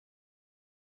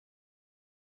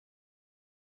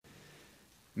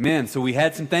Man, so we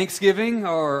had some Thanksgiving,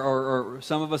 or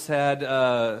some of us had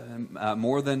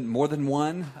more than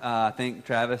one. I think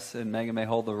Travis and Megan may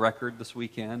hold the record this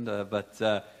weekend,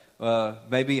 but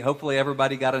maybe, hopefully,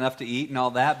 everybody got enough to eat and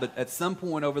all that. But at some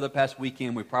point over the past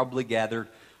weekend, we probably gathered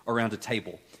around a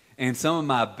table, and some of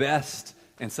my best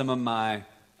and some of my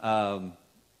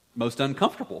most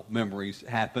uncomfortable memories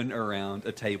happen around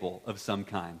a table of some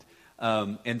kind.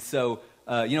 And so,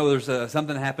 there's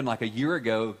something that happened like a year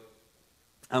ago.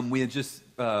 We had just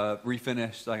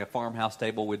refinished like a farmhouse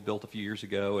table we'd built a few years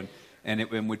ago,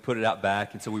 and we'd put it out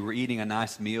back. And so we were eating a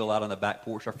nice meal out on the back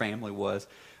porch. Our family was.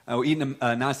 We were eating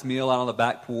a nice meal out on the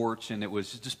back porch, and it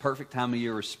was just perfect time of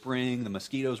year. It was spring. The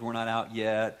mosquitoes were not out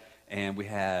yet, and we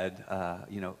had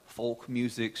folk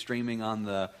music streaming on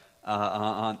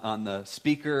the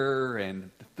speaker, and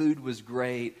the food was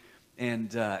great.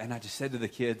 And I just said to the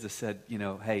kids, I said,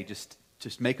 hey,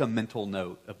 just make a mental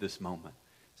note of this moment.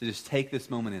 So just take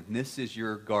this moment and this is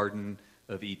your Garden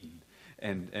of Eden.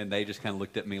 And they just kind of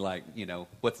looked at me like,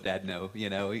 what's Dad know?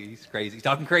 He's crazy. He's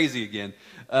talking crazy again.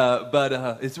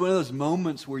 But it's one of those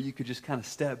moments where you could just kind of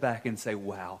step back and say,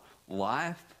 wow,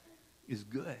 life is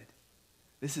good.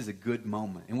 This is a good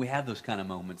moment. And we have those kind of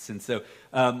moments. And so,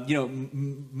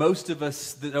 most of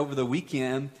us over the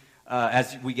weekend,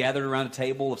 as we gathered around a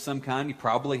table of some kind, you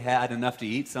probably had enough to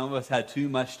eat. Some of us had too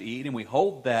much to eat. And we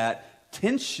hold that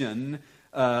tension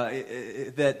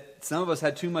that some of us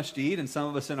had too much to eat, and some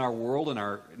of us in our world, in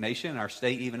our nation, in our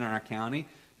state, even in our county,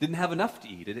 didn't have enough to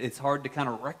eat. It's hard to kind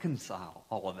of reconcile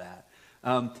all of that.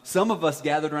 Some of us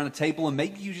gathered around a table, and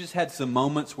maybe you just had some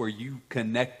moments where you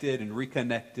connected and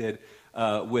reconnected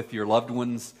with your loved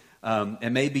ones.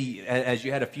 And maybe as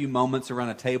you had a few moments around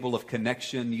a table of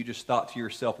connection, you just thought to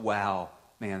yourself, wow,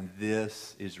 man,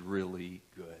 this is really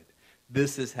good.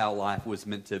 This is how life was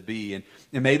meant to be. And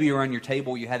maybe around your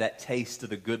table you had that taste of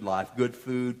the good life, good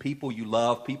food, people you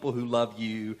love, people who love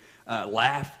you,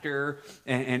 laughter.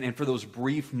 And for those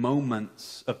brief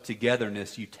moments of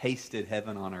togetherness, you tasted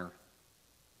heaven on earth.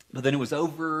 But then it was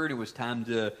over, and it was time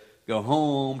to go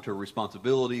home to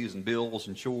responsibilities and bills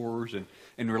and chores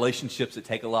and relationships that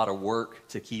take a lot of work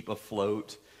to keep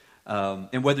afloat.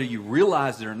 And whether you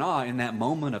realized it or not, in that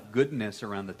moment of goodness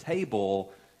around the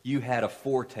table, you had a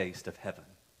foretaste of heaven.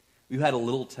 You had a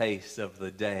little taste of the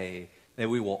day that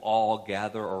we will all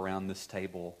gather around this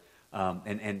table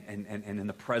and in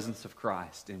the presence of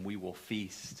Christ, and we will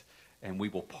feast and we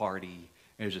will party.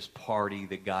 There's this party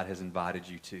that God has invited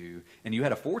you to. And you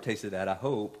had a foretaste of that, I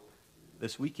hope,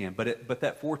 this weekend. But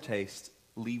that foretaste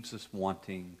leaves us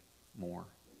wanting more.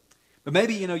 But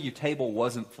maybe, your table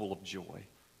wasn't full of joy.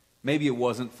 Maybe it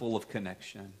wasn't full of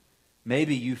connection.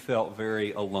 Maybe you felt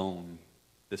very alone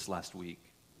this last week.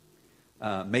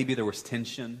 Maybe there was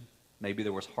tension. Maybe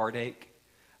there was heartache.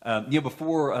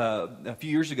 Before a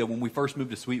few years ago when we first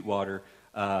moved to Sweetwater,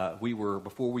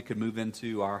 before we could move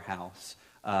into our house,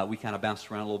 we kind of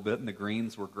bounced around a little bit, and the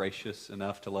Greens were gracious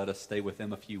enough to let us stay with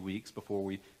them a few weeks before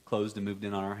we closed and moved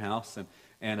in on our house.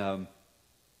 And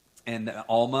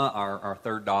Alma, our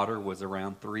third daughter, was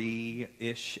around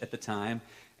 3-ish at the time,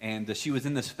 and she was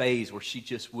in this phase where she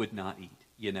just would not eat.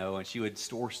 And she would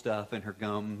store stuff in her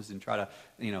gums and try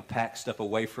to, pack stuff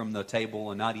away from the table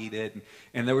and not eat it.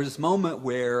 And there was this moment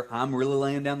where I'm really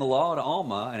laying down the law to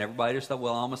Alma, and everybody just thought,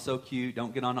 well, Alma's so cute,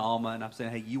 don't get on Alma. And I'm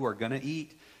saying, hey, you are going to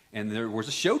eat. And there was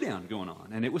a showdown going on,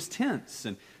 and it was tense.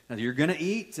 And you're going to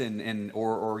eat,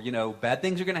 or bad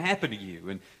things are going to happen to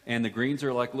you. And the Greens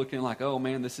are like looking like, oh,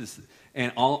 man, this is...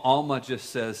 And Alma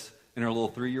just says, in her little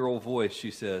 3-year-old voice,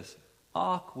 she says,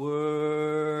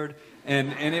 awkward.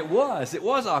 And it was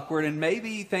awkward, and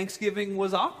maybe Thanksgiving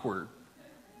was awkward.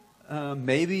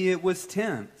 Maybe it was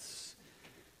tense.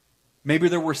 Maybe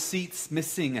there were seats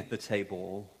missing at the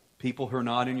table, people who are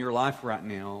not in your life right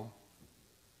now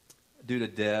due to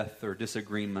death or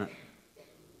disagreement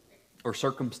or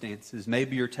circumstances.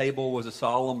 Maybe your table was a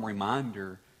solemn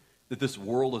reminder that this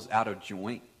world is out of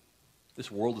joint. This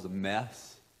world is a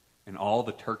mess, and all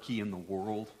the turkey in the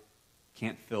world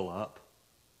can't fill up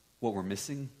what we're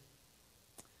missing.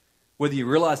 Whether you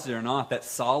realize it or not, that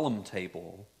solemn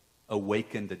table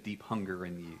awakened a deep hunger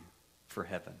in you for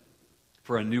heaven,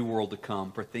 for a new world to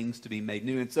come, for things to be made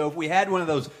new. And so if we had one of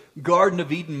those Garden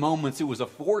of Eden moments, it was a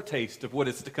foretaste of what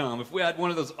is to come. If we had one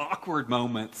of those awkward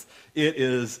moments,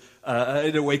 it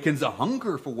awakens a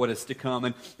hunger for what is to come.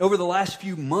 And over the last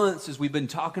few months, as we've been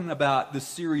talking about this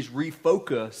series,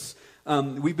 Refocus,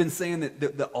 we've been saying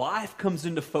that life comes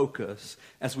into focus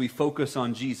as we focus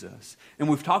on Jesus. And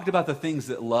we've talked about the things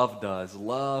that love does.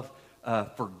 Love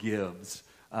forgives.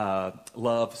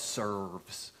 Love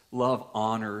serves. Love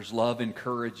honors, love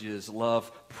encourages, love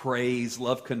prays,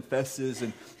 love confesses.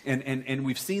 And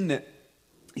we've seen that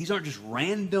these aren't just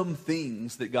random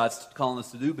things that God's calling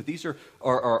us to do, but these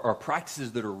are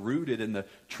practices that are rooted in the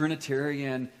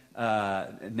Trinitarian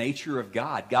nature of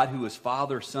God. God who is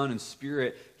Father, Son, and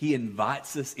Spirit, He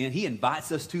invites us in. He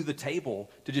invites us to the table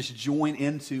to just join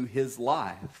into His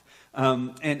life.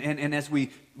 And as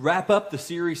we wrap up the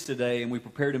series today and we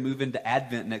prepare to move into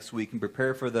Advent next week and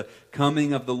prepare for the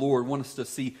coming of the Lord, I want us to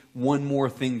see one more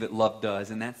thing that love does,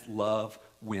 and that's love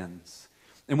wins.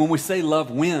 And when we say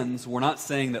love wins, we're not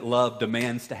saying that love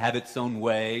demands to have its own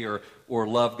way, or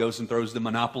love goes and throws the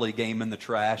Monopoly game in the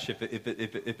trash if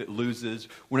it loses.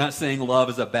 We're not saying love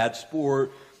is a bad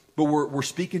sport, but we're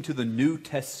speaking to the New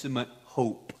Testament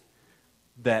hope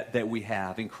that we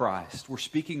have in Christ. We're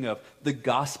speaking of the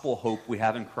gospel hope we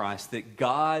have in Christ, that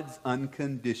God's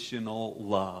unconditional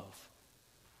love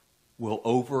will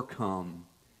overcome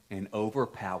and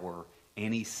overpower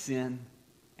any sin,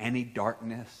 any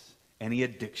darkness, any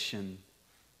addiction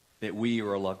that we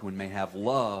or a loved one may have.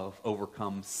 Love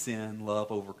overcomes sin.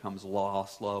 Love overcomes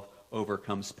loss. Love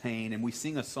overcomes pain. And we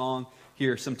sing a song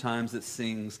here sometimes that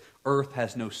sings, "Earth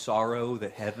has no sorrow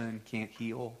that heaven can't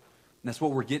heal." And that's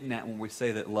what we're getting at when we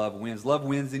say that love wins. Love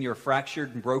wins in your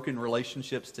fractured and broken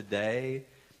relationships today,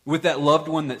 with that loved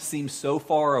one that seems so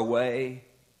far away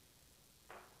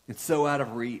and so out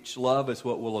of reach. Love is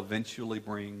what will eventually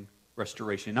bring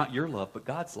restoration. Not your love, but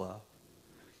God's love.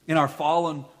 In our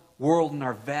fallen world, in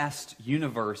our vast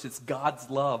universe, it's God's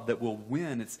love that will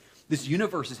win. This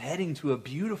universe is heading to a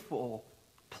beautiful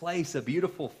place, a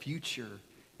beautiful future,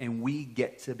 and we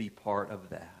get to be part of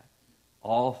that.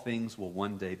 All things will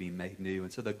one day be made new.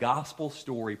 And so the gospel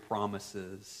story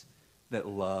promises that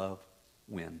love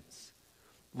wins.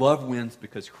 Love wins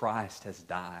because Christ has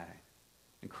died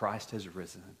and Christ has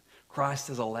risen. Christ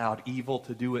has allowed evil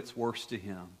to do its worst to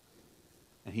him,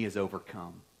 and he has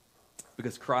overcome.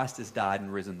 Because Christ has died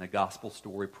and risen, the gospel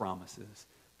story promises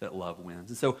that love wins.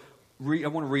 And so I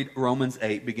want to read Romans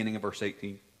 8, beginning of verse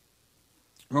 18.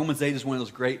 Romans 8 is one of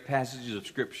those great passages of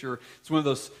Scripture. It's one of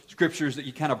those Scriptures that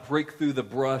you kind of break through the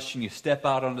brush and you step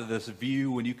out onto this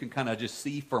view and you can kind of just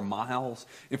see for miles.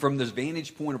 And from this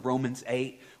vantage point of Romans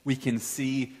 8, we can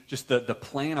see just the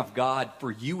plan of God for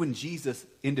you and Jesus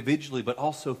individually, but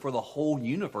also for the whole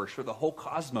universe, for the whole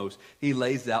cosmos.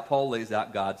 Paul lays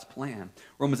out God's plan.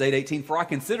 Romans 8:18, "For I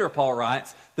consider," Paul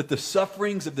writes, "that the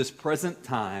sufferings of this present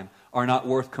time are not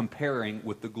worth comparing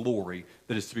with the glory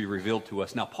that is to be revealed to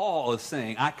us." Now, Paul is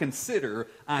saying, I consider,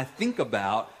 I think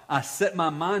about, I set my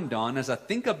mind on, as I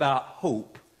think about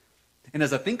hope, and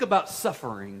as I think about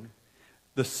suffering,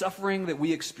 the suffering that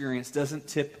we experience doesn't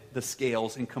tip the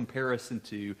scales in comparison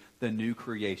to the new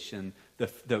creation,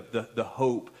 the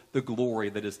hope, the glory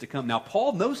that is to come. Now,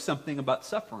 Paul knows something about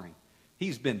suffering.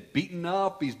 He's been beaten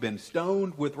up. He's been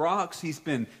stoned with rocks. He's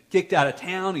been kicked out of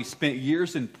town. He's spent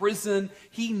years in prison.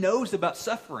 He knows about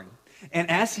suffering. And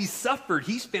as he suffered,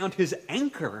 he's found his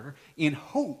anchor in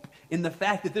hope, in the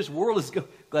fact that this world is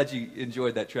glad you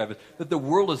enjoyed that, Travis, that the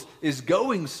world is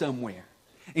going somewhere.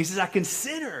 And he says, I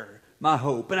consider my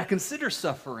hope, and I consider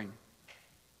suffering.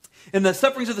 And the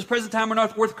sufferings of this present time are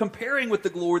not worth comparing with the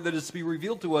glory that is to be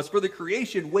revealed to us, for the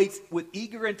creation waits with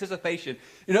eager anticipation.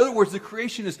 In other words, the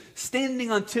creation is standing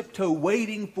on tiptoe,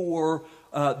 waiting for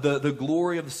the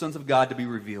glory of the sons of God to be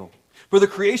revealed. For the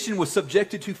creation was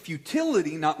subjected to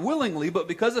futility, not willingly, but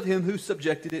because of him who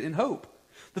subjected it in hope,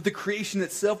 that the creation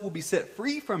itself will be set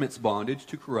free from its bondage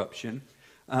to corruption,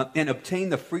 and obtain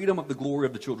the freedom of the glory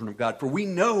of the children of God. For we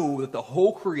know that the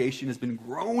whole creation has been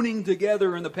groaning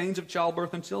together in the pains of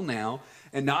childbirth until now.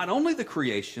 And not only the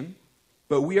creation,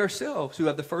 but we ourselves who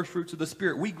have the first fruits of the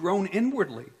Spirit, we groan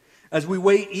inwardly as we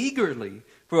wait eagerly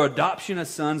for adoption as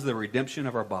sons, the redemption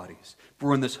of our bodies.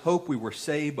 For in this hope we were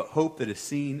saved, but hope that is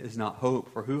seen is not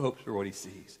hope. For who hopes for what he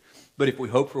sees? But if we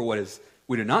hope for what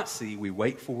we do not see, we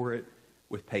wait for it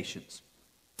with patience.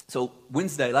 So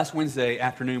last Wednesday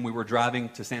afternoon, we were driving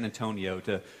to San Antonio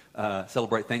to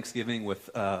celebrate Thanksgiving with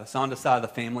Sonda's side of the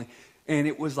family, and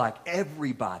it was like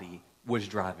everybody was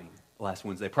driving last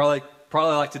Wednesday. Probably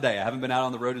like today. I haven't been out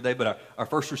on the road today, but our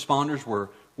first responders were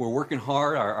working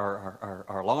hard.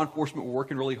 Our law enforcement were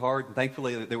working really hard, and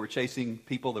thankfully they were chasing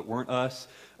people that weren't us.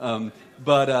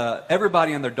 But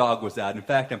everybody and their dog was out. In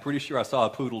fact, I'm pretty sure I saw a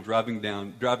poodle driving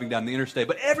down the interstate.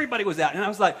 But everybody was out, and I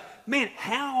was like, man,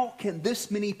 how can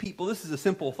this many people? This is a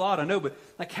simple thought, I know, but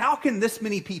like, how can this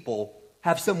many people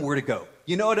have somewhere to go?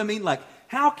 You know what I mean? Like,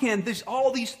 how can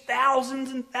all these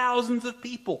thousands and thousands of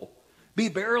people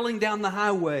be barreling down the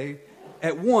highway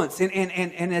at once?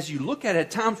 And as you look at it,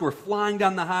 at times we're flying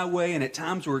down the highway, and at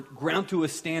times we're ground to a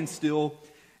standstill.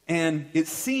 And it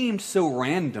seemed so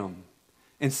random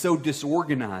and so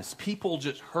disorganized, people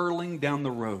just hurling down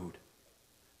the road.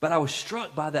 But I was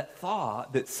struck by that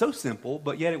thought that's so simple,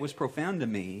 but yet it was profound to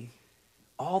me.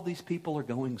 All these people are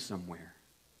going somewhere.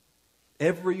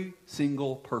 Every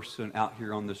single person out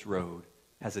here on this road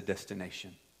has a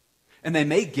destination. And they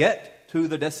may get to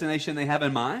the destination they have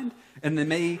in mind, and they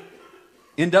may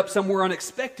end up somewhere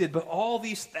unexpected, but all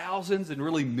these thousands and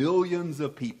really millions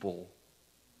of people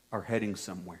are heading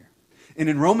somewhere. And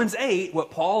in Romans 8,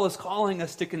 what Paul is calling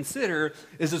us to consider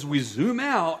is, as we zoom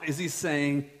out, is he's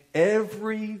saying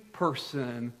every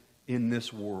person in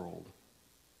this world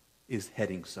is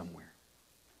heading somewhere.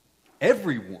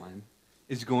 Everyone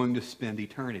is going to spend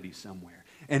eternity somewhere.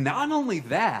 And not only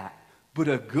that, but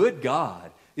a good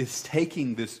God is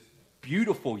taking this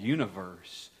beautiful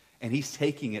universe and he's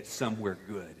taking it somewhere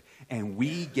good. And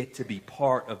we get to be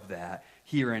part of that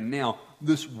here and now.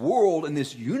 This world and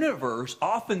this universe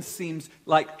often seems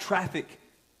like traffic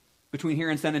between here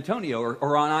and San Antonio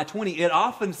or on I-20. It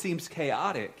often seems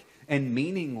chaotic and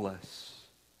meaningless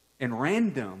and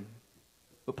random.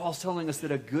 But Paul's telling us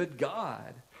that a good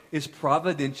God is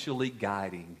providentially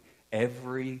guiding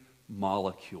every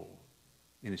molecule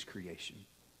in his creation.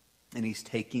 And he's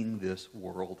taking this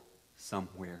world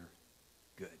somewhere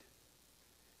good.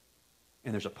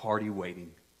 And there's a party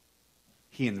waiting.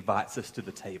 He invites us to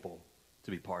the table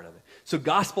to be part of it. So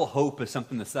gospel hope is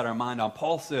something to set our mind on.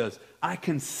 Paul says, I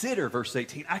consider, verse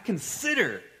 18, I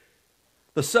consider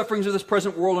the sufferings of this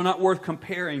present world are not worth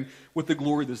comparing with the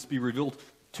glory that's to be revealed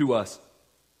to us.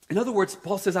 In other words,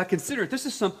 Paul says, I consider it. This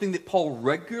is something that Paul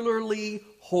regularly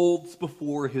holds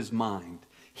before his mind.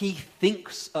 He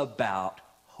thinks about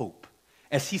hope.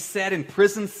 As he sat in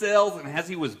prison cells and as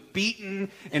he was beaten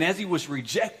and as he was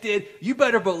rejected, you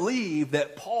better believe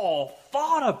that Paul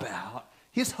thought about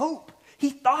his hope. He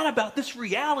thought about this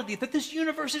reality that this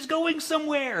universe is going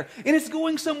somewhere and it's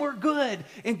going somewhere good.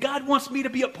 And God wants me to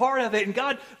be a part of it. And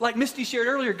God, like Misty shared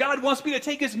earlier, God wants me to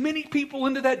take as many people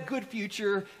into that good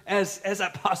future as I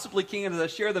possibly can as I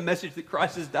share the message that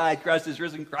Christ has died, Christ is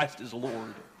risen, Christ is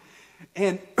Lord.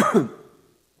 And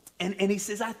he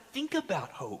says, I think about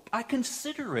hope. I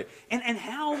consider it. And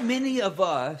how many of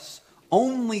us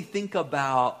only think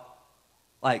about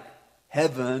like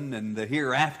heaven and the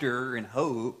hereafter and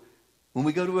hope when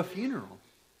we go to a funeral?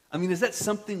 I mean, is that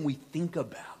something we think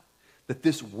about? That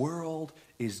this world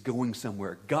is going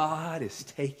somewhere. God is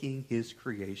taking his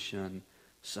creation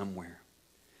somewhere.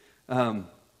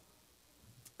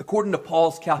 According to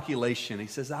Paul's calculation, he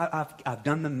says, I've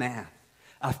done the math.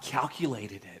 I've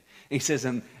calculated it. He says,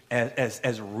 and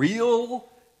as real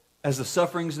as the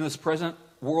sufferings in this present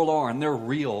world are, and they're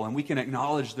real, and we can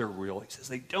acknowledge they're real, he says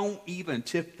they don't even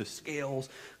tip the scales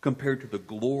compared to the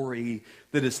glory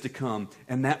that is to come.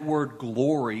 And that word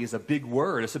glory is a big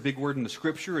word. It's a big word in the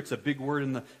Scripture. It's a big word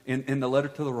in the letter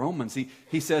to the Romans.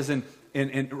 He says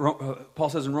Paul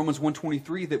says in Romans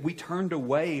 1:23 that we turned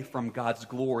away from God's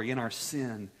glory in our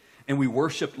sin, and we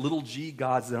worshiped little g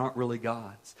gods that aren't really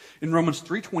gods. In Romans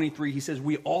 3:23, he says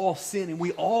we all sin and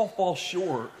we all fall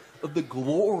short of the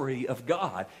glory of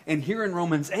God. And here in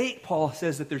Romans 8, Paul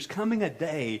says that there's coming a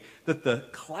day that the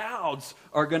clouds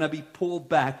are going to be pulled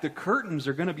back, the curtains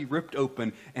are going to be ripped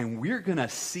open, and we're going to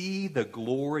see the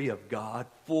glory of God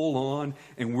full on,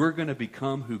 and we're going to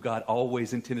become who God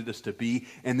always intended us to be,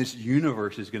 and this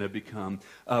universe is going to become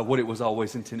what it was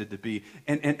always intended to be.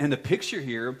 And the picture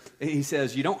here, he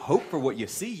says, you don't hope for what you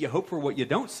see, you hope for what you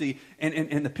don't see.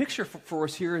 And the picture for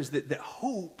us here is that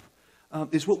hope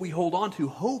is what we hold on to.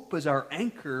 Hope is our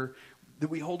anchor, that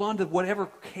we hold on to whatever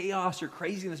chaos or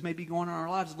craziness may be going on in our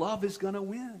lives. Love is going to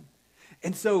win.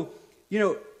 And so,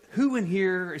 who in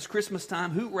here, it's Christmas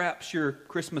time, who wraps your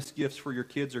Christmas gifts for your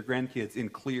kids or grandkids in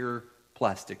clear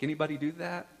plastic? Anybody do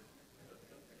that?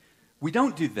 We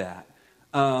don't do that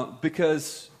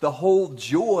because the whole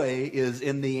joy is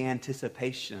in the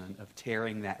anticipation of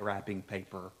tearing that wrapping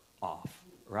paper off,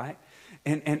 right?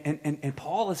 And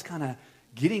Paul is kind of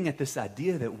getting at this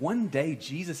idea that one day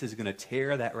Jesus is going to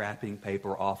tear that wrapping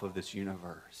paper off of this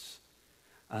universe.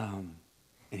 And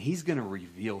he's going to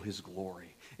reveal his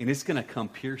glory. And it's going to come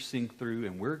piercing through,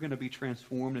 and we're going to be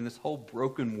transformed, and this whole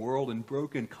broken world and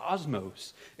broken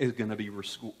cosmos is going to be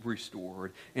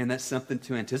restored. And that's something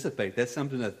to anticipate. That's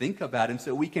something to think about. And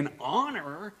so we can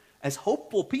honor, as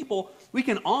hopeful people, we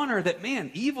can honor that,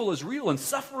 man, evil is real and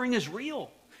suffering is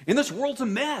real. And this world's a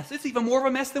mess. It's even more of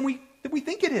a mess than we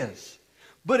think it is.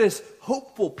 But as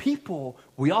hopeful people,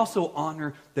 we also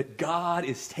honor that God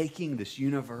is taking this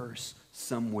universe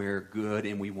somewhere good,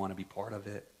 and we want to be part of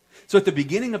it. So at the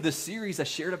beginning of this series, I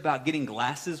shared about getting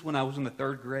glasses when I was in the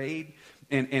 3rd grade.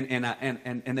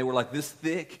 and they were like this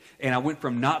thick, and I went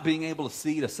from not being able to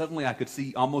see to suddenly I could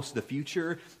see almost the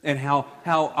future, and how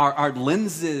our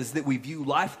lenses that we view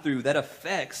life through, that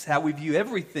affects how we view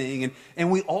everything,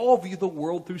 and we all view the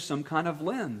world through some kind of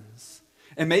lens.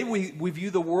 And maybe we view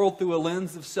the world through a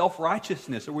lens of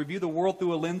self-righteousness, or we view the world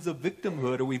through a lens of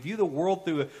victimhood, or we view the world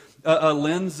through a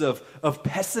lens of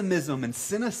pessimism and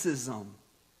cynicism.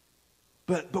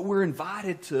 But we're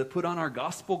invited to put on our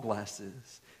gospel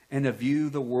glasses and to view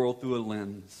the world through a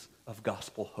lens of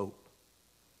gospel hope.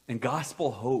 And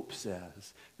gospel hope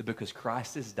says that because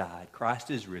Christ has died,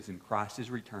 Christ is risen, Christ is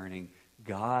returning,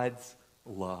 God's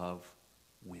love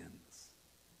wins.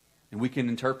 And we can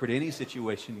interpret any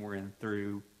situation we're in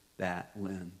through that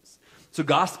lens. So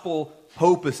gospel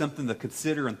hope is something to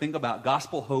consider and think about.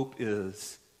 Gospel hope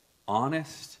is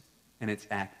honest and it's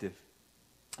active.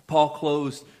 Paul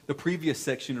closed the previous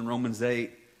section in Romans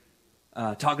 8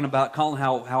 talking about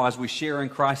how as we share in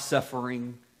Christ's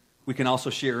suffering, we can also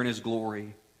share in his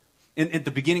glory. At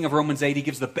the beginning of Romans 8, he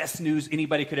gives the best news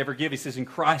anybody could ever give. He says, in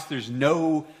Christ there's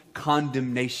no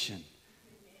condemnation.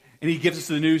 And he gives us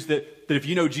the news that if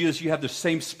you know Jesus, you have the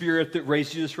same Spirit that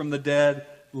raised Jesus from the dead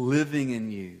living in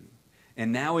you.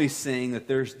 And now he's saying that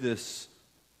there's this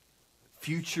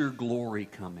future glory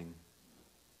coming.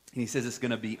 And he says it's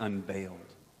going to be unveiled.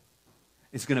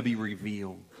 It's going to be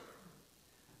revealed.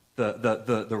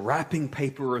 The wrapping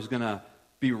paper is going to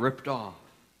be ripped off.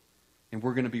 And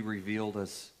we're going to be revealed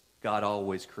as God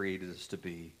always created us to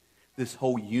be. This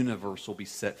whole universe will be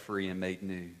set free and made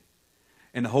new.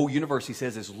 And the whole universe, he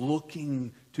says, is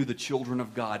looking to the children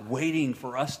of God, waiting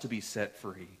for us to be set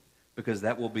free, because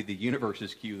that will be the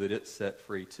universe's cue that it's set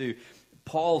free too.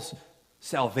 Paul's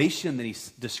salvation that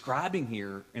he's describing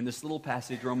here in this little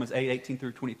passage, Romans 8:18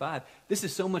 through 25, this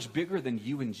is so much bigger than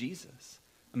you and Jesus.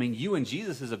 I mean, you and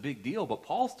Jesus is a big deal, but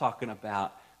Paul's talking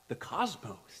about the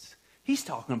cosmos. He's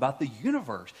talking about the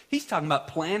universe. He's talking about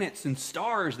planets and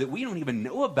stars that we don't even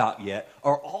know about yet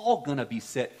are all going to be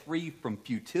set free from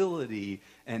futility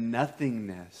and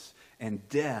nothingness and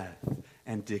death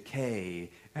and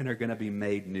decay and are going to be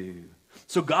made new.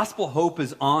 So gospel hope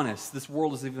is honest. This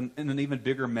world is in an even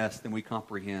bigger mess than we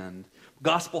comprehend.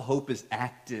 Gospel hope is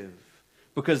active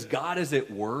because God is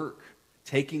at work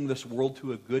taking this world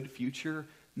to a good future.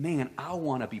 Man, I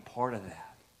want to be part of that.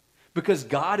 Because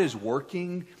God is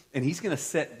working and he's going to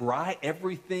set right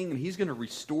everything and he's going to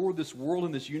restore this world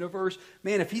and this universe.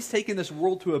 Man, if he's taking this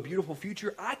world to a beautiful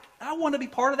future, I want to be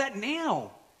part of that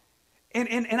now.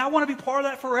 And I want to be part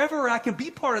of that forever. And I can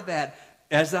be part of that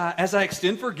as I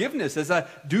extend forgiveness, as I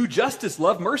do justice,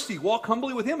 love mercy, walk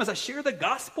humbly with him, as I share the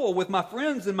gospel with my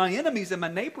friends and my enemies and my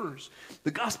neighbors.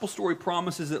 The gospel story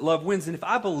promises that love wins. And if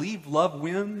I believe love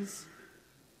wins,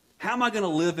 how am I going to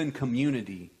live in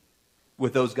community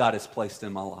with those God has placed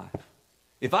in my life?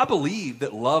 If I believe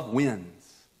that love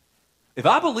wins, if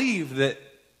I believe that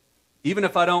even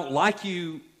if I don't like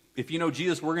you, if you know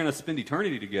Jesus, we're going to spend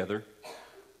eternity together,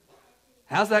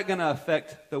 how's that going to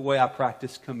affect the way I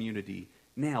practice community?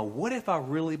 Now, what if I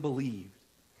really believed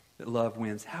that love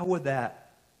wins? How would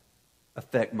that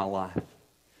affect my life?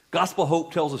 Gospel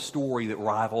hope tells a story that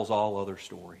rivals all other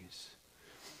stories.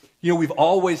 You know, we've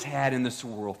always had in this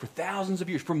world, for thousands of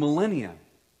years, for millennia,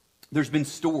 there's been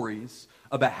stories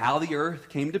about how the earth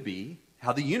came to be,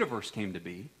 how the universe came to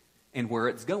be, and where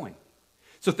it's going.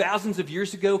 So thousands of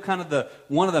years ago, kind of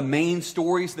one of the main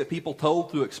stories that people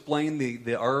told to explain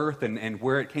the earth and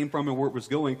where it came from and where it was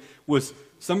going was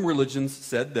some religions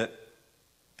said that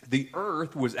the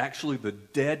earth was actually the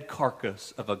dead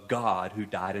carcass of a god who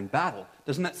died in battle.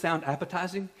 Doesn't that sound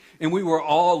appetizing? And we were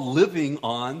all living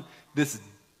on this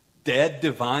dead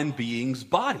divine being's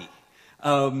body.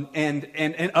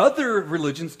 And other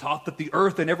religions taught that the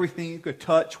earth and everything you could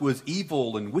touch was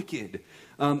evil and wicked.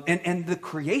 And the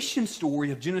creation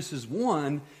story of Genesis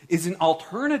 1 is an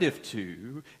alternative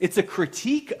to, it's a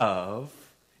critique of,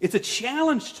 it's a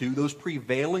challenge to those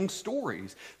prevailing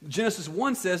stories. Genesis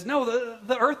 1 says, no,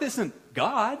 the earth isn't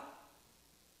God,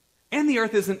 and the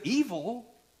earth isn't evil.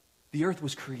 The earth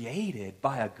was created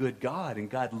by a good God, and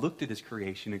God looked at his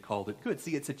creation and called it good.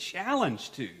 See, it's a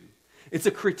challenge to, it's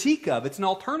a critique of, it's an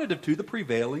alternative to the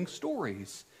prevailing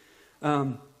stories.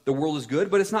 The world is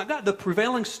good, but it's not God. The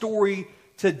prevailing story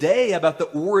today about the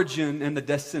origin and the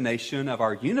destination of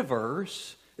our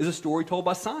universe is a story told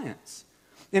by science.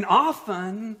 And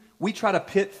often we try to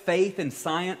pit faith and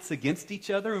science against each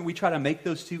other, and we try to make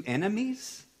those two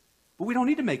enemies. But we don't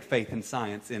need to make faith and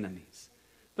science enemies.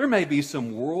 There may be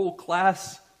some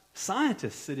world-class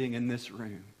scientists sitting in this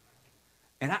room.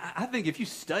 And I think if you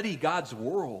study God's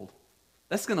world,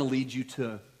 that's going to lead you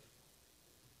to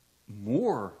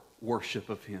more worship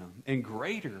of him and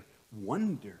greater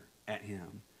wonder at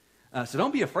him. So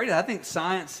don't be afraid of that. I think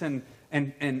science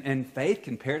and faith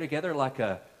can pair together like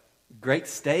a great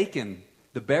steak and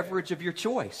the beverage of your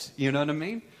choice. You know what I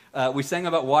mean? We sang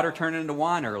about water turning into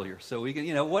wine earlier, so we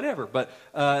can, whatever. But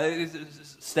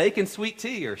steak and sweet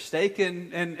tea, or steak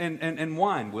and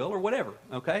wine, or whatever,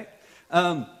 okay?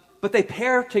 But they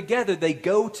pair together, they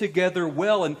go together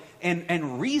well,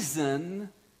 and reason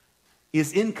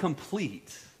is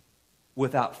incomplete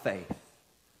without faith.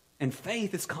 And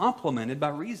faith is complemented by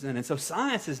reason. And so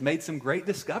science has made some great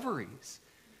discoveries.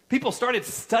 People started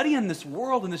studying this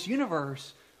world and this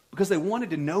universe because they wanted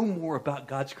to know more about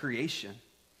God's creation.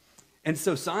 And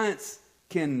so science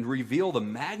can reveal the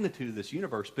magnitude of this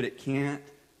universe, but it can't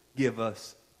give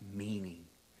us meaning.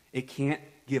 It can't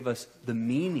give us the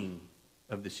meaning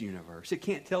of this universe. It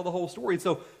can't tell the whole story. And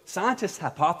so scientists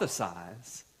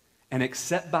hypothesize and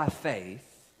accept by faith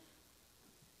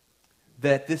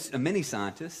that many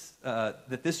scientists,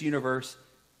 that this universe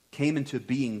came into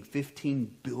being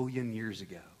 15 billion years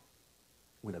ago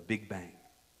with a big bang.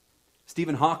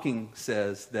 Stephen Hawking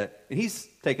says that, and he's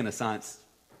taken a science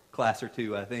class or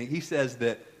two, I think. He says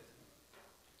that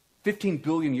 15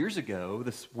 billion years ago,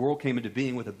 this world came into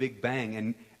being with a big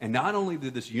bang, and not only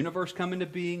did this universe come into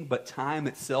being, but time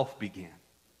itself began.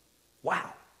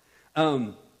 Wow.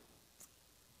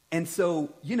 And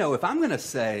so, if I'm going to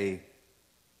say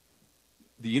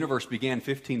the universe began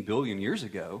 15 billion years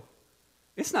ago,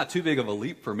 it's not too big of a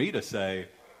leap for me to say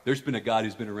there's been a God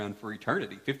who's been around for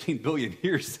eternity. 15 billion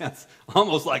years sounds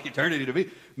almost like eternity to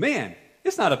me. Man,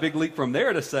 it's not a big leap from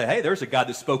there to say, hey, there's a God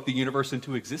that spoke the universe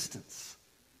into existence.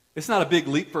 It's not a big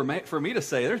leap for me to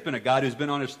say there's been a God who's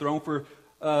been on his throne for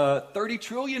 30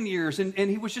 trillion years, and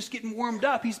he was just getting warmed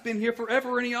up. He's been here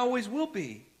forever, and he always will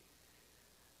be.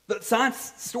 The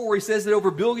science story says that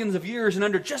over billions of years and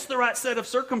under just the right set of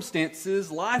circumstances,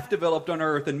 life developed on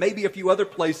Earth and maybe a few other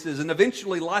places, and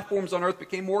eventually life forms on Earth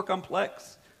became more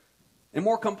complex and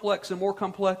more complex and more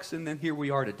complex, and then here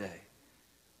we are today.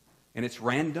 And it's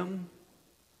random,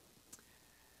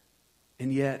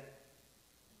 and yet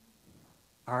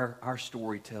our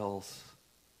story tells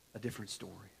a different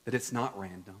story, that it's not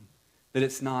random, that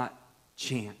it's not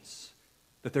chance,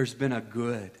 that there's been a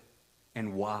good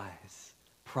and wise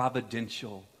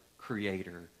providential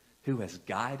creator who has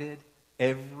guided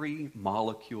every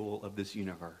molecule of this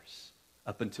universe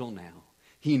up until now.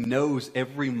 He knows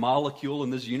every molecule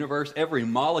in this universe, every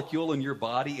molecule in your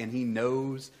body, and he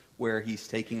knows where he's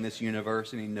taking this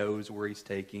universe, and he knows where he's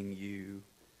taking you.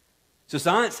 So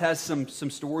science has some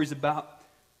stories about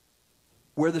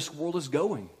where this world is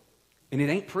going, and it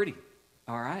ain't pretty,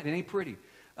 all right? It ain't pretty.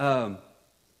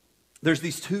 There's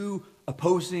these two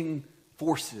opposing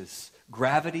forces,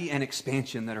 gravity and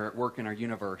expansion, that are at work in our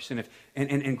universe.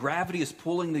 And gravity is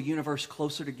pulling the universe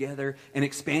closer together, and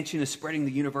expansion is spreading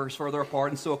the universe further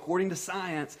apart. And so according to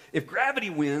science, if gravity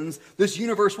wins, this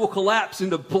universe will collapse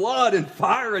into blood and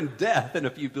fire and death in a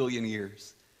few billion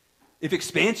years. If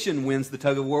expansion wins the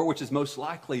tug of war, which is most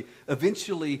likely,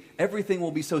 eventually everything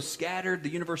will be so scattered, the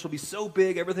universe will be so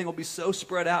big, everything will be so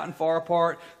spread out and far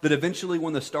apart, that eventually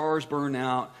when the stars burn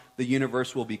out, the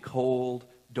universe will be cold,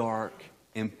 dark,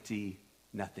 empty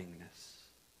nothingness.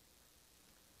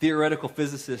 Theoretical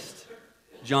physicist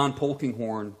John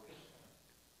Polkinghorne,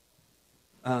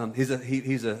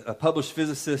 he's a published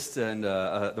physicist and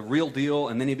the real deal,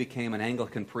 and then he became an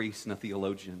Anglican priest and a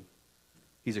theologian.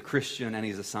 He's a Christian and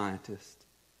he's a scientist.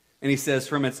 And he says,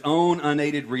 from its own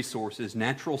unaided resources,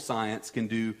 natural science can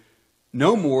do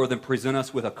no more than present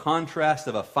us with a contrast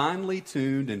of a finely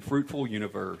tuned and fruitful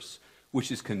universe,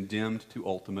 which is condemned to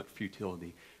ultimate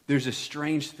futility. There's a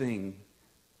strange thing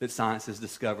that science has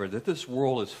discovered, that this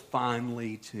world is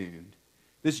finely tuned.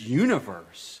 This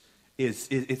universe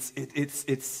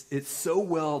it's so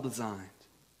well designed,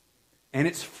 and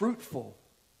it's fruitful,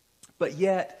 but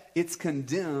yet it's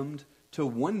condemned to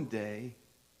one day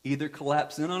either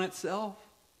collapse in on itself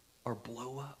or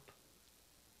blow up.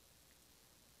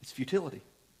 It's futility.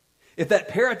 If that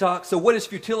paradox, so what is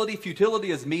futility?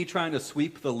 Futility is me trying to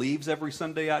sweep the leaves every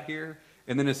Sunday out here,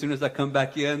 and then as soon as I come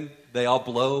back in, they all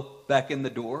blow back in the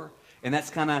door. And that's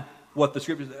kind of what the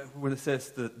scripture, when it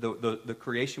says the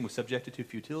creation was subjected to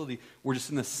futility, we're just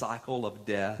in this cycle of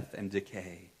death and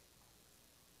decay.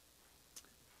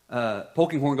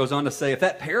 Polkinghorne goes on to say, if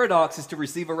that paradox is to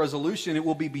receive a resolution, it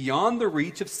will be beyond the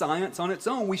reach of science on its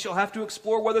own. We shall have to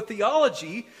explore whether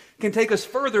theology can take us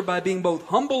further by being both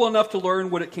humble enough to learn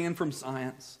what it can from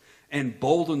science and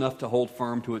bold enough to hold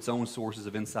firm to its own sources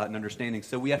of insight and understanding.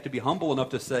 So we have to be humble enough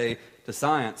to say to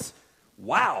science,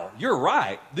 wow, you're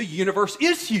right. The universe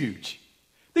is huge.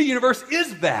 The universe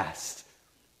is vast.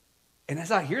 And as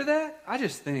I hear that, I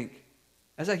just think,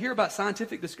 as I hear about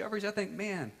scientific discoveries, I think,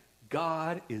 man,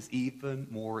 God is even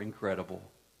more incredible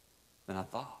than I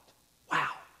thought. Wow.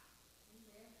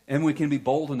 And we can be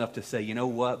bold enough to say, you know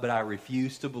what, but I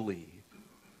refuse to believe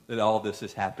that all this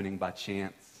is happening by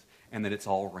chance and that it's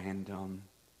all random.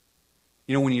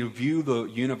 You know, when you view the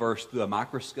universe through a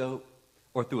microscope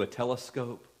or through a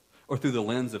telescope or through the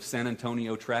lens of San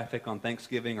Antonio traffic on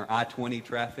Thanksgiving or I-20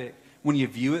 traffic, when you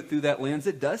view it through that lens,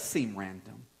 it does seem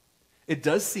random. It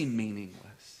does seem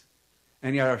meaningless.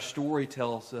 And yet our story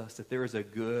tells us that there is a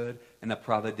good and a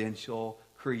providential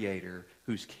Creator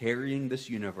who's carrying this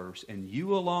universe, and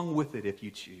you along with it, if you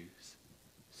choose,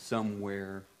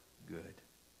 somewhere good.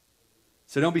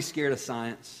 So don't be scared of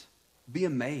science. Be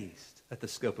amazed at the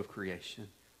scope of creation.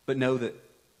 But know that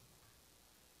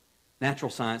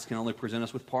natural science can only present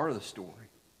us with part of the story.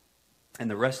 And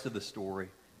the rest of the story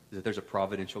is that there's a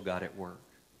providential God at work.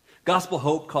 Gospel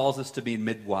hope calls us to be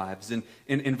midwives. And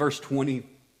in verse 20,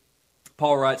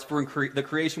 Paul writes, for the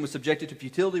creation was subjected to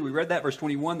futility. We read that. Verse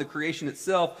 21, the creation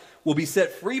itself will be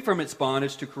set free from its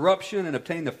bondage to corruption and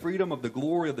obtain the freedom of the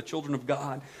glory of the children of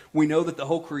God. We know that the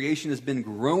whole creation has been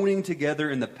groaning together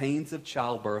in the pains of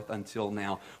childbirth until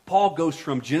now. Paul goes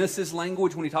from Genesis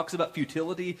language when he talks about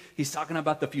futility. He's talking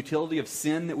about the futility of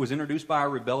sin that was introduced by our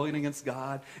rebellion against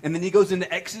God. And then he goes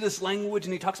into Exodus language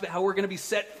and he talks about how we're going to be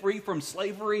set free from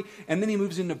slavery. And then he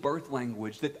moves into birth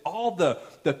language, that all the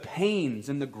pains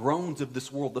and the groans of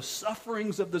this world, the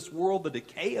sufferings of this world, the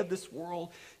decay of this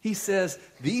world, he says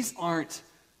these aren't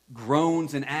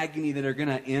groans and agony that are going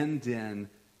to end in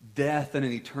death and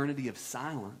an eternity of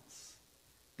silence.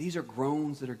 These are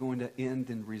groans that are going to end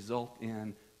and result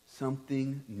in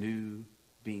something new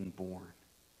being born.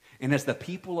 And as the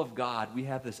people of God, we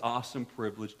have this awesome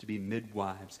privilege to be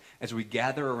midwives as we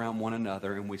gather around one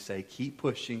another and we say, keep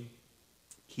pushing,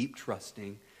 keep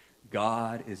trusting.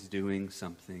 God is doing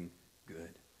something good.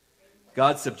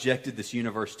 God subjected this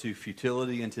universe to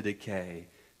futility and to decay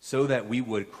so that we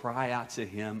would cry out to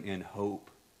him in hope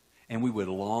and we would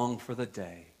long for the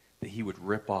day that he would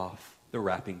rip off the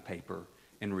wrapping paper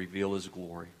and reveal his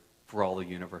glory for all the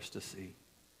universe to see.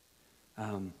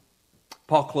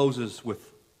 Paul closes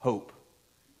with hope.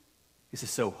 He says,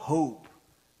 so hope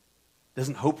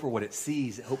doesn't hope for what it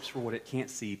sees, it hopes for what it can't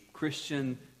see.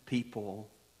 Christian people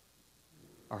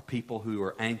are people who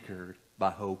are anchored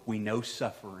by hope. We know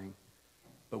suffering,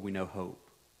 but we know hope.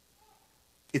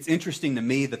 It's interesting to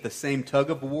me that the same tug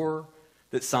of war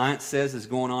that science says is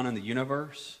going on in the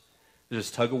universe, there's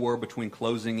this tug of war between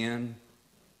closing in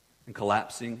and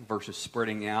collapsing versus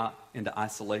spreading out into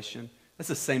isolation. That's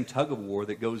the same tug of war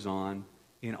that goes on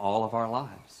in all of our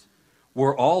lives.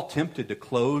 We're all tempted to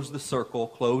close the circle,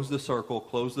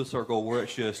 where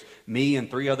it's just me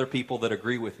and 3 other people that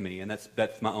agree with me, and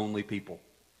that's my only people.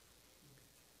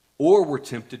 Or we're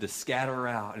tempted to scatter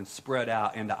out and spread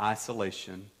out into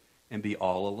isolation and be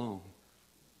all alone.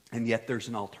 And yet there's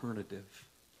an alternative.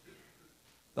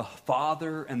 The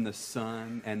Father and the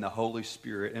Son and the Holy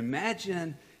Spirit.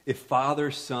 Imagine if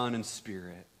Father, Son, and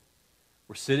Spirit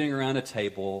were sitting around a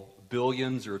table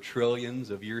billions or trillions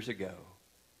of years ago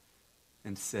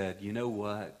and said, you know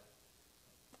what?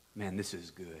 Man, this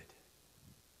is good.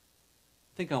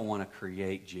 I think I want to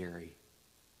create Jerry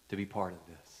to be part of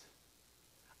this.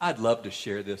 I'd love to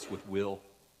share this with Will.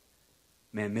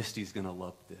 Man, Misty's going to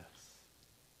love this.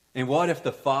 And what if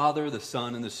the Father, the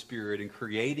Son, and the Spirit in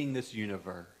creating this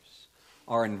universe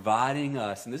are inviting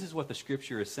us, and this is what the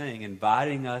Scripture is saying,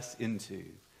 inviting us into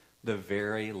the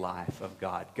very life of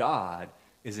God. God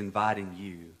is inviting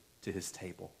you to his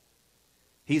table.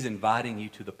 He's inviting you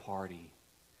to the party.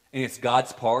 And it's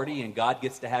God's party, and God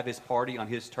gets to have his party on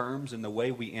his terms, and the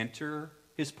way we enter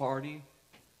his party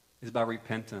is by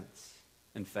repentance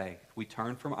and faith. We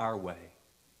turn from our way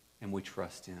and we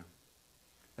trust him.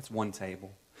 That's one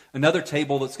table. Another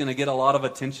table that's going to get a lot of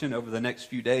attention over the next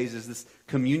few days is this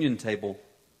communion table.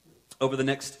 Over the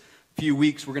next few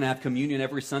weeks, we're going to have communion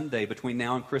every Sunday between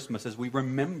now and Christmas as we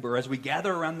remember, as we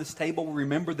gather around this table, we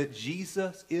remember that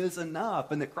Jesus is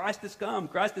enough and that Christ has come,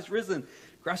 Christ is risen,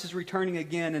 Christ is returning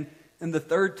again. And the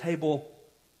third table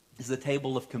is the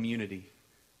table of community.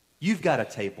 You've got a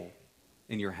table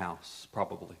in your house,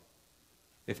 probably.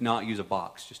 If not, use a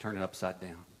box. Just turn it upside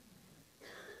down.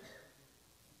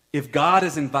 If God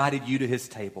has invited you to his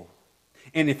table,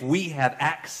 and if we have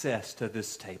access to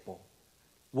this table,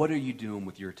 what are you doing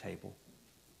with your table?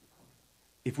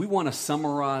 If we want to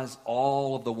summarize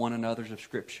all of the one another's of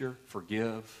Scripture,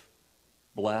 forgive,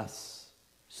 bless,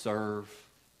 serve,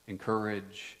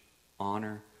 encourage,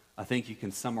 honor, I think you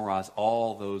can summarize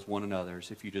all those one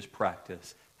another's if you just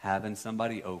practice having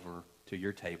somebody over to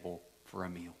your table for a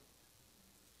meal.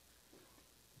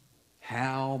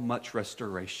 how much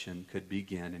restoration could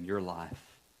begin in your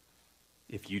life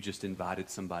if you just invited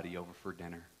somebody over for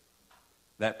dinner.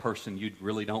 That person you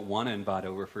really don't want to invite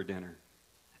over for dinner.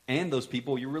 And those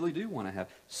people you really do want to have.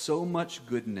 So much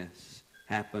goodness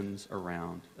happens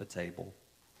around a table.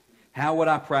 How would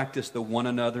I practice the one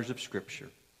another's of Scripture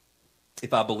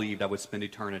if I believed I would spend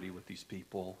eternity with these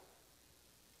people?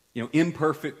 You know,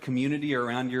 imperfect community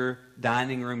around your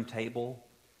dining room table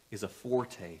is a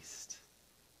foretaste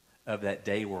of that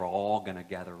day we're all going to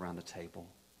gather around the table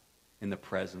in the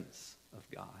presence of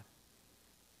God.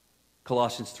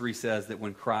 Colossians 3 says that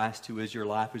when Christ, who is your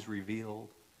life, is revealed,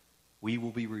 we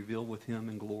will be revealed with him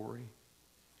in glory.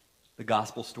 The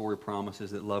gospel story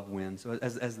promises that love wins. So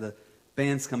as the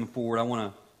band's coming forward, I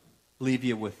want to leave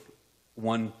you with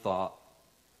one thought.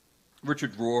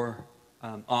 Richard Rohr,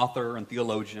 author and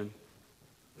theologian,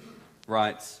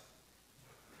 writes,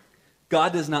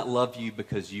 God does not love you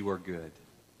because you are good.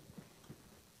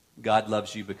 God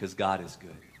loves you because God is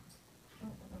good.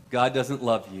 God doesn't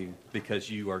love you because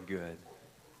you are good.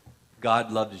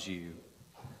 God loves you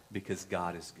because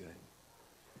God is good.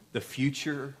 The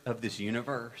future of this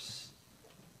universe,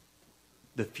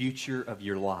 the future of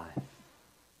your life,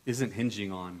 isn't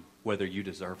hinging on whether you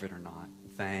deserve it or not.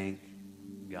 Thank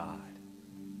God.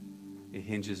 It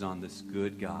hinges on this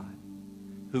good God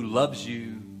who loves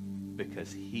you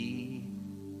because he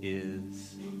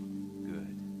is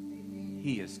good.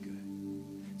 He is good.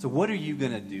 So what are you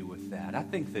going to do with that? I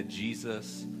think that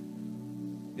Jesus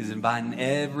is inviting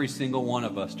every single one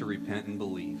of us to repent and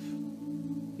believe.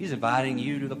 He's inviting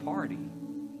you to the party.